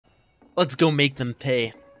Let's go make them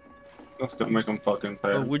pay. Let's go make them fucking pay.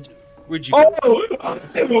 Oh, where'd you go? Oh!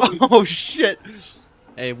 Oh shit!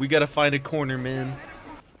 Hey, we gotta find a corner, man.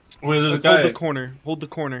 Wait, there's a Hold guy. the corner. Hold the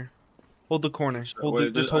corner. Hold the corner. Just hold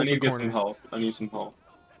the corner. Get some help. I need some help.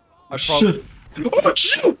 I Shit! Oh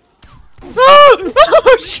shit! Oh!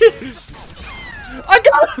 Oh shit! I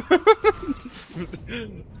got.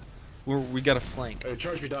 We got a flank. Hey,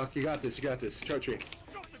 charge me, Doc. You got this. You got this. Charge me.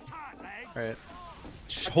 All right.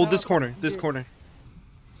 Hold this corner. This corner.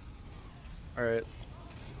 All right.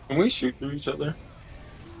 Can we shoot through each other?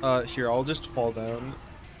 Here, I'll just fall down.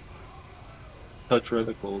 Touch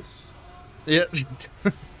reticles. Yeah.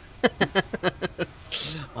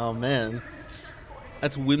 Oh man,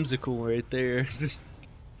 that's whimsical right there.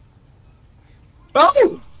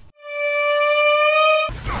 Oh!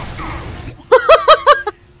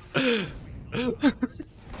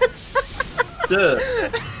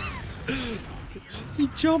 Shit. He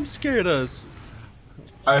jump scared us.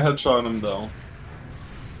 I headshot him though.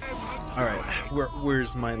 All right,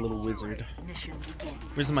 where's my little wizard?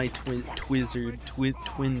 Where's my twizzard?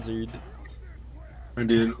 I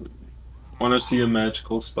did. Want to see a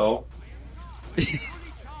magical spell?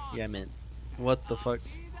 Yeah, man. What the fuck?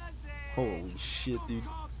 Holy shit, dude.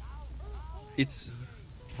 It's.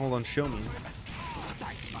 Hold on, show me.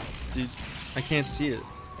 Dude, I can't see it.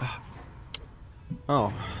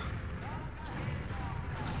 Oh.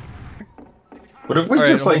 What if we All right,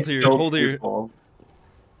 just like hold here. people?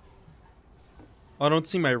 I don't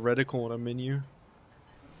see my reticle when I'm in you.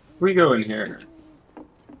 We go in here.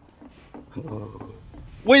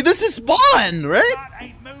 Wait, this is spawn,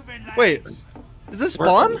 right? Wait, is this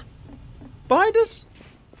spawn? Behind us?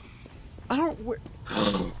 I don't.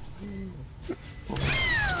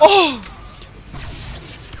 Oh!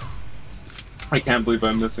 I can't believe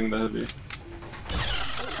I'm missing the heavy.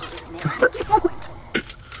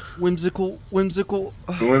 Whimsical. Whimsical.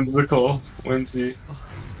 Whimsy.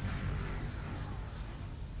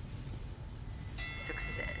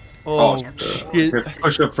 Oh, shit. Here,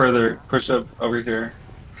 push up further. Push up over here.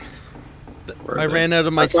 I ran out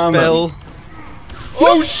of my spell.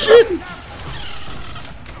 Oh shit!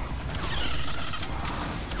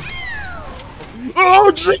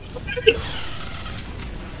 Oh jeez!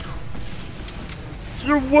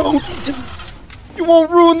 You won't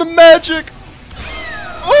ruin the magic.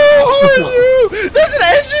 Oh, who are you? There's an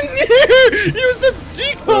engineer. He was the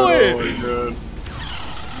decoy. Oh my god.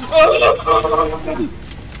 Oh.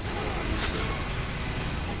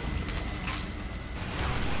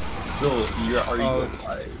 Still, are you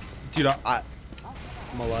alive? Dude, I'm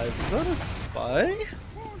alive. Is that a spy?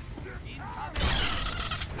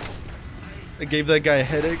 I gave that guy a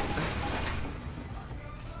headache.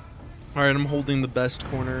 Alright, I'm holding the best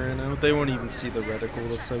corner right now. They won't even see the reticle.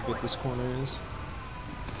 That's how good this corner is.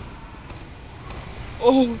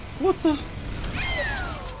 Oh, what the?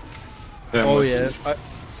 Damn, Oh yeah.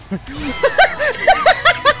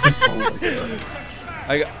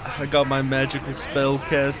 I got my magical spell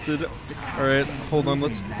casted. Alright, hold on,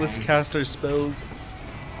 let's cast our spells.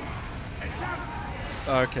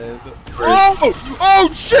 Okay. Oh!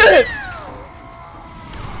 Oh shit!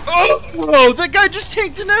 Oh, that guy just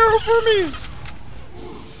tanked an arrow for me!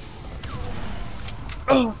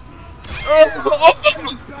 Oh!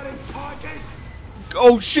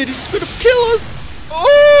 Oh shit, he's gonna kill us!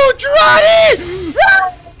 Oh, Johnny!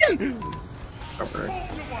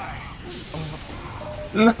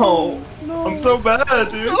 No. I'm so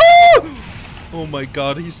bad, dude. Oh my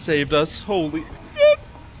god, he saved us. Holy shit!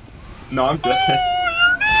 No, I'm dead.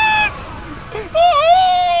 Oh, you're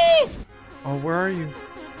dead! Oh, where are you?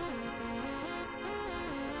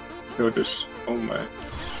 Let's go just. Oh my.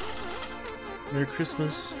 Merry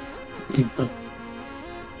Christmas.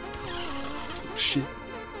 Shit.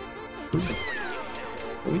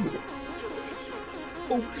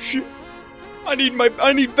 Oh shit. I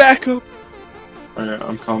need backup. Alright,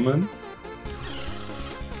 I'm coming.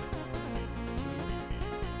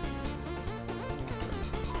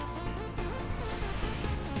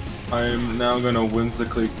 I'm now gonna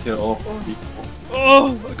whimsically kill people.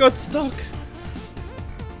 Oh, I got stuck.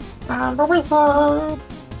 I'm the wizard!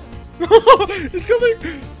 He's coming!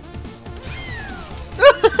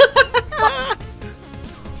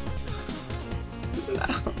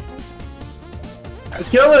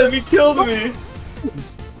 Kill him! He killed me!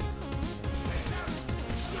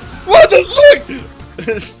 What the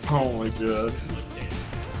fuck? Oh my god.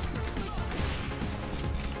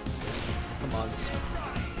 Come on, son.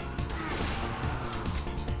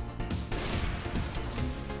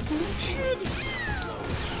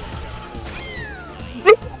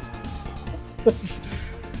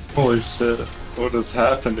 Holy shit. What is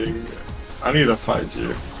happening? I need to fight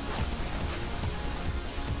you.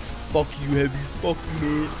 Fuck you, Heavy. Fuck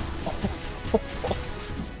you,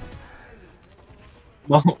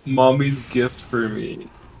 man. Mommy's gift for me.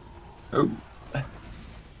 Oh.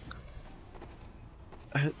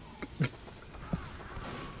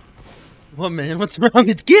 What, man? What's wrong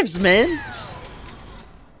with gifts, man?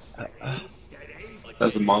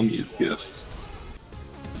 That's a mommy's gift.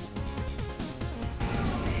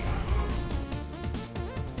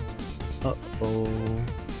 Uh-oh.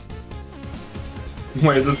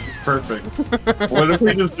 Wait, this is perfect. What if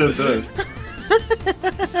we just did this?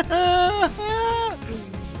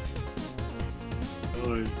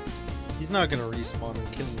 He's not gonna respawn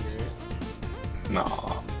and kill me, right?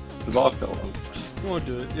 Nah. Cause I'll kill him. You won't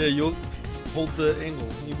do it. Yeah, you'll hold the angle.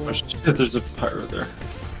 You Oh won't. shit, there's a pyro there.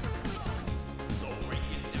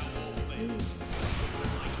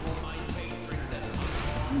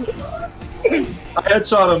 I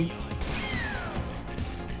headshot him!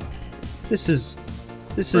 This is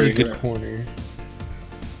a Right good here. corner.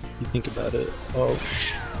 You think about it. Oh,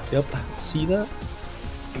 yep. See that?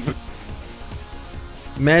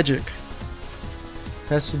 Magic.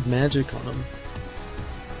 Has some magic on him.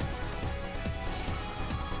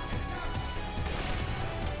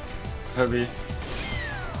 Heavy.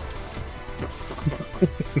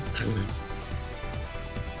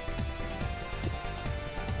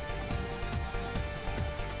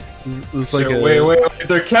 It's like Shit, wait,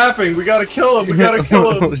 they're capping! We gotta kill him! We gotta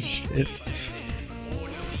kill him! Oh shit.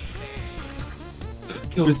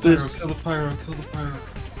 Kill Who's the pyro, this? kill the pyro, kill the pyro.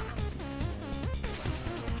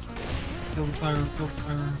 Kill the pyro, kill the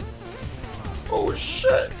pyro. Oh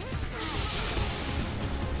shit!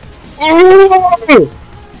 Oh!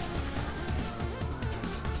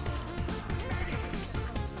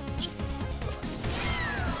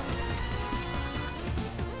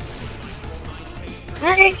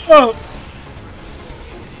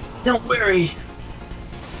 Don't worry!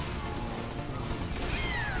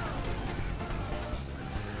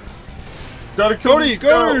 Gotta kill Cody, this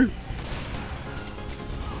go! guy.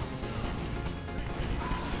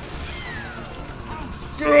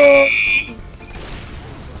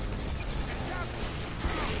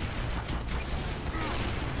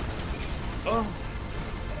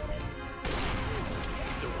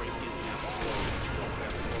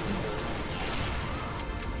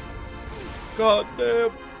 God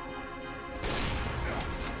damn.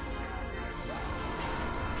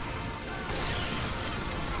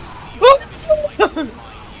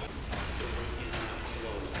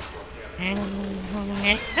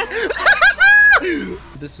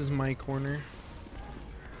 This is my corner.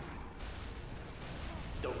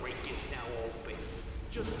 The rink is now open.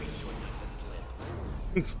 Just be sure not to slip.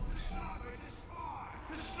 The sniper's a spy!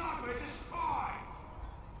 The sniper's a spy!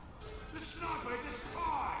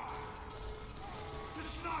 The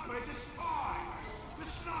sniper's a spy! The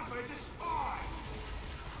sniper's a spy!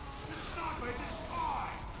 The sniper's a spy!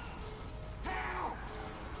 Help!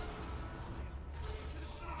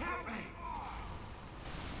 Help me!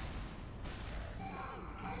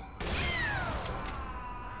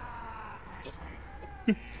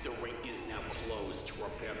 The rink is now closed to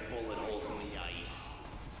repair bullet holes in the ice.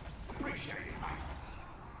 Appreciate it, mate.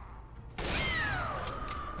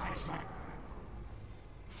 Thanks, mate.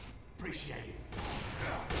 Appreciate it.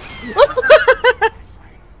 Thanks,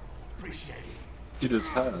 mate. Appreciate it. Dude, his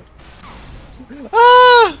head.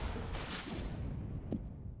 Ah!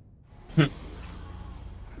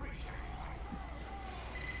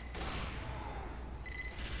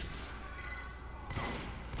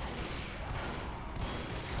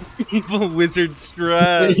 Evil wizard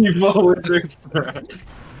strat. Evil wizard threat. The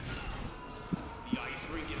ice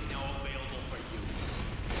rink is now available for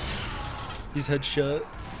use. He's head shut.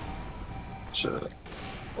 Shit.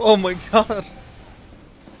 Oh my god.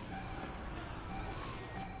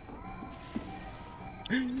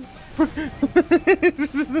 What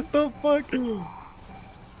the fuck?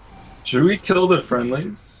 Should we kill the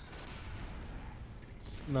friendlies?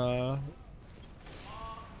 Nah.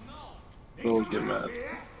 They'll get mad.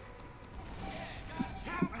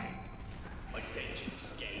 Attention,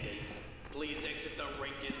 skaters. Please exit the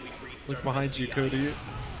rink as we resurface. Look behind you, the Cody. ice.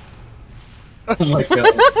 Oh my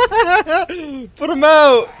god. Put him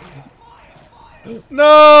out!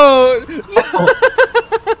 No!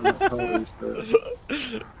 Holy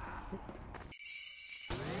shit.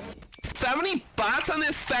 So many bots on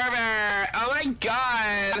this server! Oh my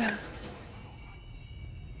god!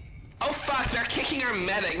 Oh fuck, they're kicking our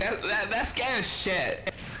medic. That's gay as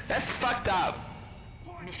shit. That's fucked up.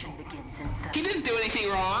 Mission begins in 30. He didn't do anything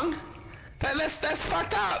wrong. That's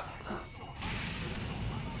fucked up.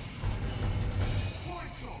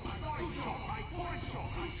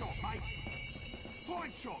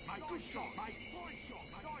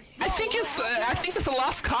 I think it's a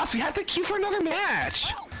lost cause. We have to queue for another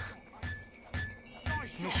match.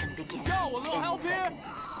 Mission begins. Yo, a little help here.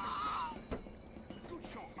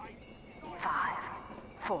 5,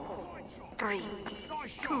 4, 3,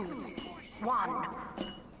 2, 1.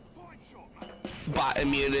 Bot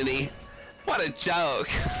immunity. What a joke.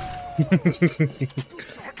 Security.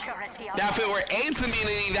 Now, if it were AIDS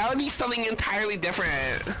immunity, that would be something entirely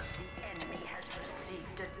different. Enemy has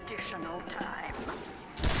received additional time.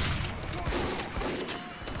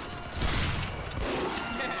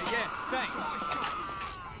 Yeah, thanks.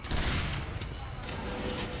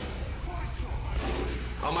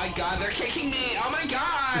 Oh my god, they're kicking me! Oh my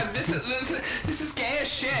god! This is gay as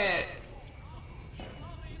shit!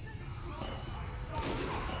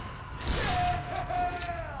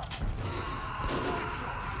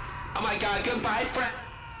 Oh my god, goodbye, friend!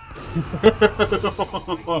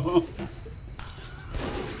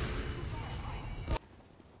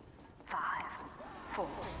 5, 4,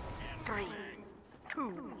 3,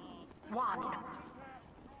 2, 1.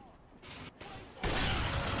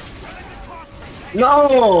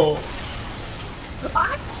 No!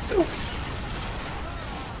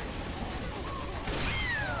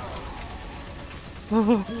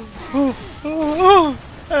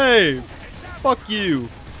 Hey! Fuck you!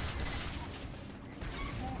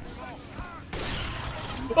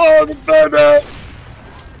 Oh, the defender!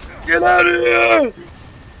 Get out of here!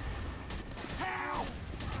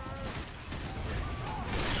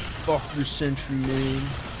 Fuck your sentry, man.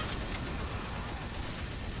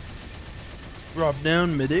 Drop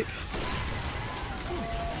down, medic.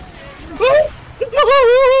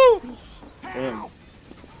 Damn.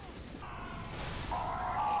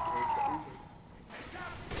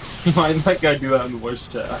 Why did that guy do that in the voice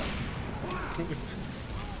chat?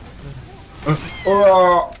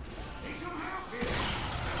 Oh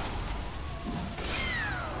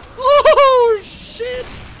shit!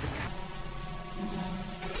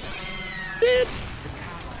 Shit!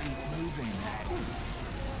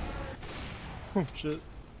 Oh shit.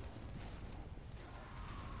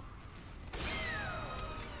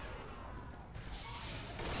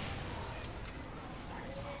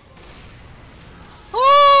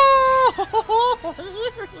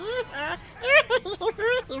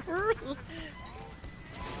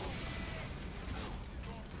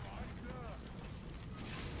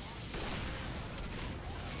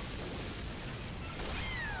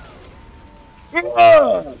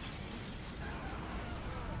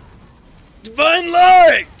 Divine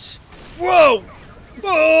light! Whoa!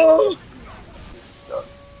 Oh!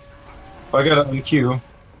 I got it on queue.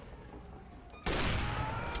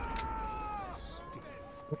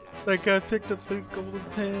 That guy picked up the golden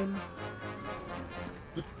pan.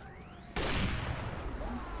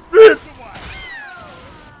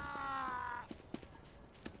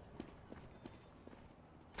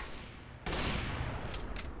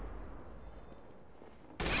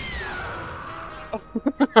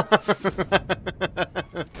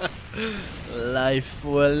 Life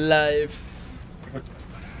for life.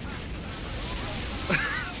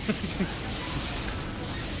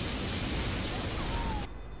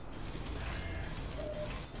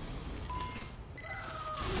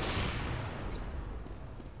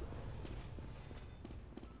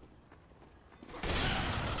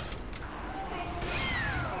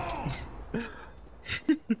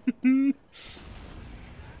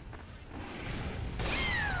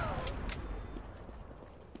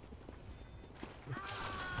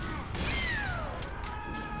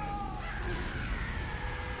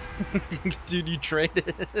 Dude, you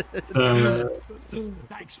traded.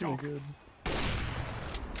 Thanks, So Doc. good.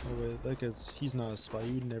 Oh wait, that guy's, he's not a spy,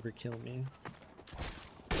 he'd never kill me.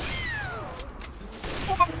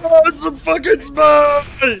 Oh, it's a fucking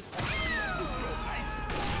spy!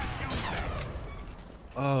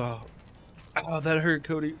 Oh. Oh, that hurt,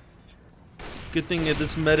 Cody. Good thing that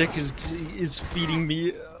this medic is feeding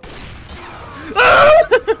me.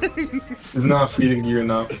 It's not feeding you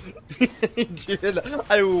enough. Dude,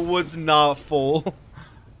 I was not full.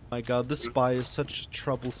 My god, this spy is such a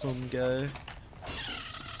troublesome guy.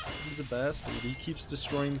 He's a bastard. He keeps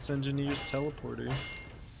destroying this engineer's teleporter.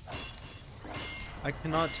 I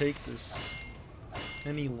cannot take this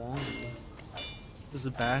any longer. This is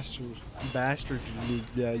a bastard. Bastardness.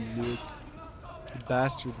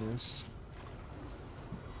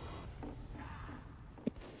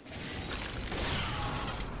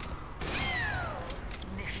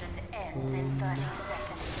 Mission ends in 30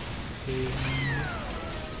 seconds.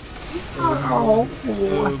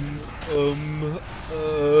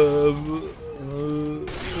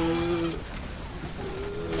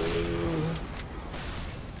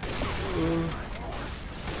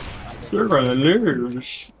 You're gonna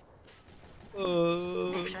lose.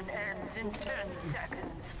 Mission ends in 10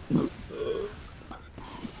 seconds.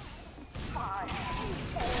 5,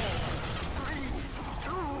 4, 3,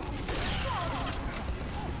 2,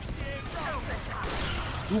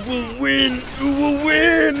 1. Who will win? Who will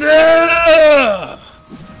win? Ah!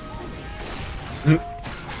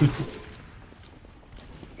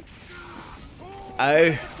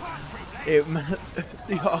 I am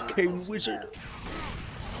the arcane wizard.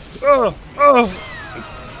 Oh, oh.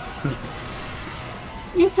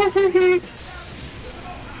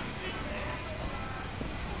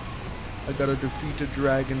 I gotta defeat a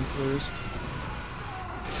dragon first.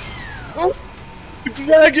 Oh,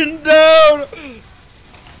 dragon down!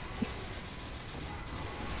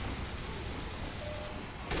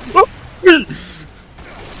 Oh.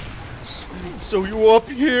 So you up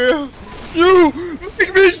here? You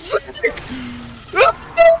make me sick!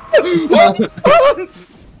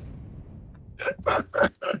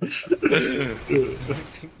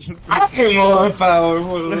 I'm more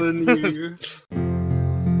powerful than you.